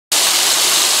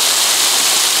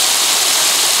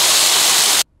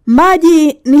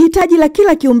Maji ni hitaji la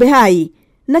kila kiumbe hai,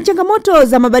 na changamoto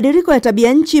za mabadiliko ya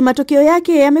tabia nchi matokeo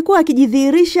yake yamekuwa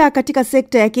yakijidhihirisha katika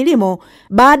sekta ya kilimo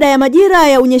baada ya majira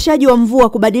ya unyeshaji wa mvua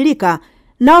kubadilika,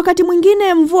 na wakati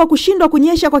mwingine mvua kushindwa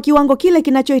kunyesha kwa kiwango kile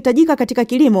kinachohitajika katika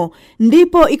kilimo,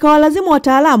 ndipo ikawalazimu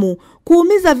wataalamu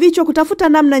kuumiza vichwa kutafuta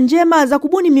namna njema za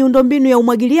kubuni miundombinu ya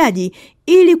umwagiliaji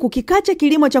ili kukikacha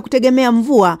kilimo cha kutegemea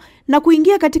mvua na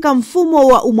kuingia katika mfumo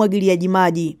wa umwagiliaji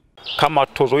maji. Kama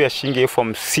tozo ya shilingi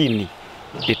 50,000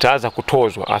 itaanza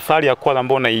kutozwa, athari ya kwanza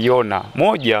ambayo naiona,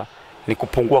 moja ni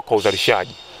kupungua kwa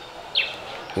uzalishaji.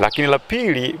 Lakini la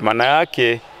pili, maana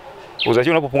yake uzalishaji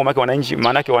unapopungua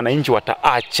maana yake wananchi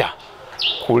wataacha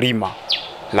kulima.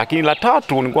 Lakini la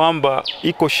tatu ni kwamba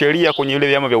iko sheria kwenye ile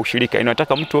vyama vya ushirika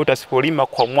inataka mtu yote asipolima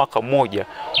kwa mwaka mmoja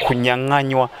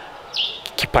kunyang'anywa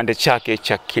kipande chake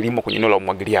cha kilimo kwenye eneo la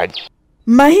umwagiliaji.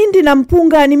 Mahindi na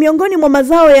mpunga ni miongoni mwa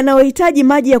mazao yanayohitaji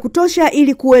maji ya kutosha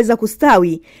ili kuweza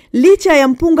kustawi, licha ya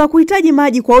mpunga kuhitaji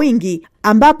maji kwa wingi,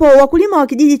 ambapo wakulima wa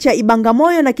kijiji cha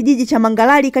Ibangamoyo na kijiji cha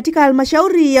Mangalali katika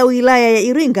halmashauri ya wilaya ya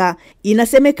Iringa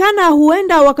inasemekana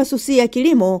huenda wakasusia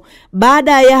kilimo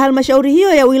baada ya halmashauri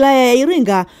hiyo ya wilaya ya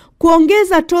Iringa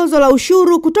kuongeza tozo la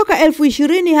ushuru kutoka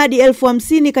 20,000 hadi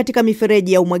 50,000 katika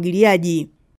mifereji ya umwagiliaji.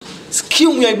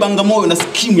 Skimu ya Ibangamoyo na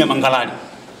skimu ya Mangalali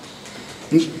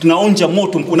tunaonja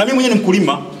moto mkuu. Na mimi mwenyewe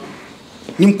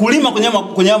ni mkulima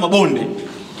kwenye mabonde.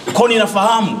 Kwa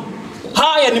ninafahamu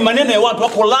haya ni maneno ya watu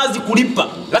wako lazi kulipa.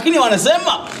 Lakini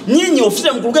wanasema nyinyi ofisi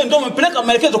ya mkurugenzi ndio mmepeleka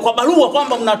maelekezo kwa barua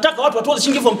kwamba mnataka watu watoze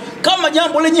shilingi 50,000. Kama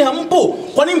jambo lenyewe hampo,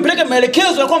 kwa nini mpeleke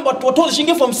maelekezo ya kwamba watu watoze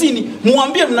shilingi 50,000?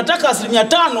 Muambie mnataka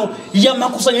 5% ya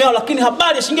makusanyo yao, lakini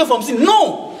habari ya shilingi 50,000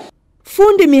 no.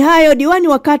 Fundi Mihayo, diwani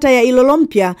wa kata ya Ilolo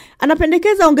Mpya,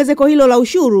 anapendekeza ongezeko hilo la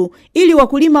ushuru ili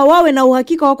wakulima wawe na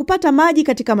uhakika wa kupata maji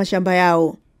katika mashamba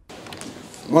yao.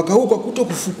 Mwaka huu kwa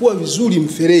kutokufukua vizuri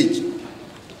mfereji,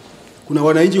 kuna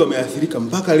wananchi wameathirika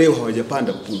mpaka leo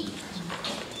hawajapanda mpunga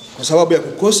kwa sababu ya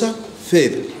kukosa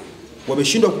fedha.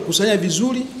 Wameshindwa kukusanya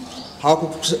vizuri,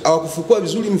 hawakufukua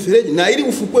vizuri mfereji, na ili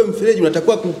ufukue mfereji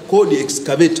unatakiwa kukodi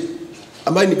excavator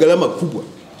ambayo ni gharama kubwa.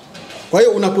 Kwa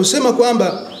hiyo unaposema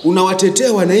kwamba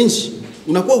unawatetea wananchi,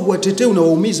 unakuwa huwatetea,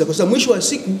 unawaumiza, kwa sababu mwisho wa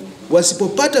siku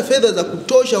wasipopata fedha za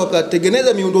kutosha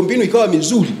wakatengeneza miundombinu ikawa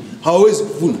mizuri, hawawezi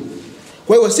kuvuna.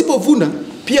 Kwa hiyo wasipovuna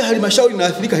pia halmashauri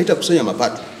inaathirika, haitakusanya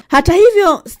mapato. Hata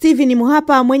hivyo, Steven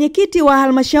Muhapa, mwenyekiti wa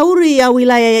halmashauri ya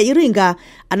wilaya ya Iringa,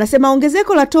 anasema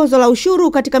ongezeko la tozo la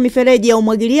ushuru katika mifereji ya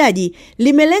umwagiliaji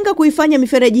limelenga kuifanya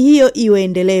mifereji hiyo iwe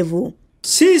endelevu.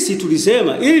 Sisi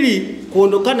tulisema ili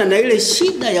kuondokana na ile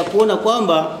shida ya kuona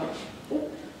kwamba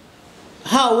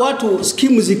hao watu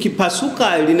skimu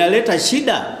zikipasuka linaleta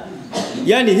shida.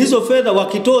 Yani hizo fedha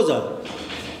wakitoza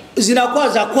zinakuwa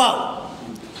za kwao.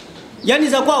 Yani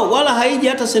za kwao wala haiji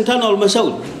hata sentano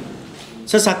halmashauri.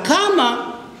 Sasa kama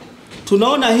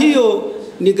tunaona hiyo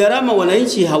ni gharama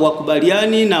wananchi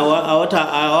hawakubaliani na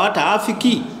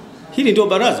hawataafiki, hili ndio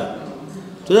baraza.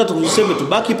 Tunaweza tukuseme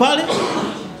tubaki pale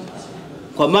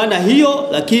kwa maana hiyo,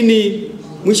 lakini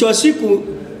mwisho wa siku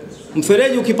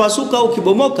mfereji ukipasuka au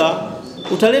ukibomoka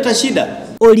utaleta shida.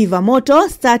 Oliver Moto,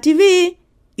 Star TV,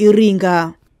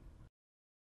 Iringa.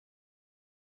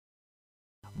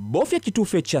 Bofya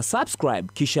kitufe cha subscribe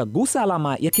kisha gusa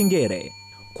alama ya kengele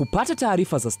kupata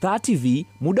taarifa za Star TV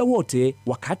muda wote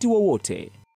wakati wowote.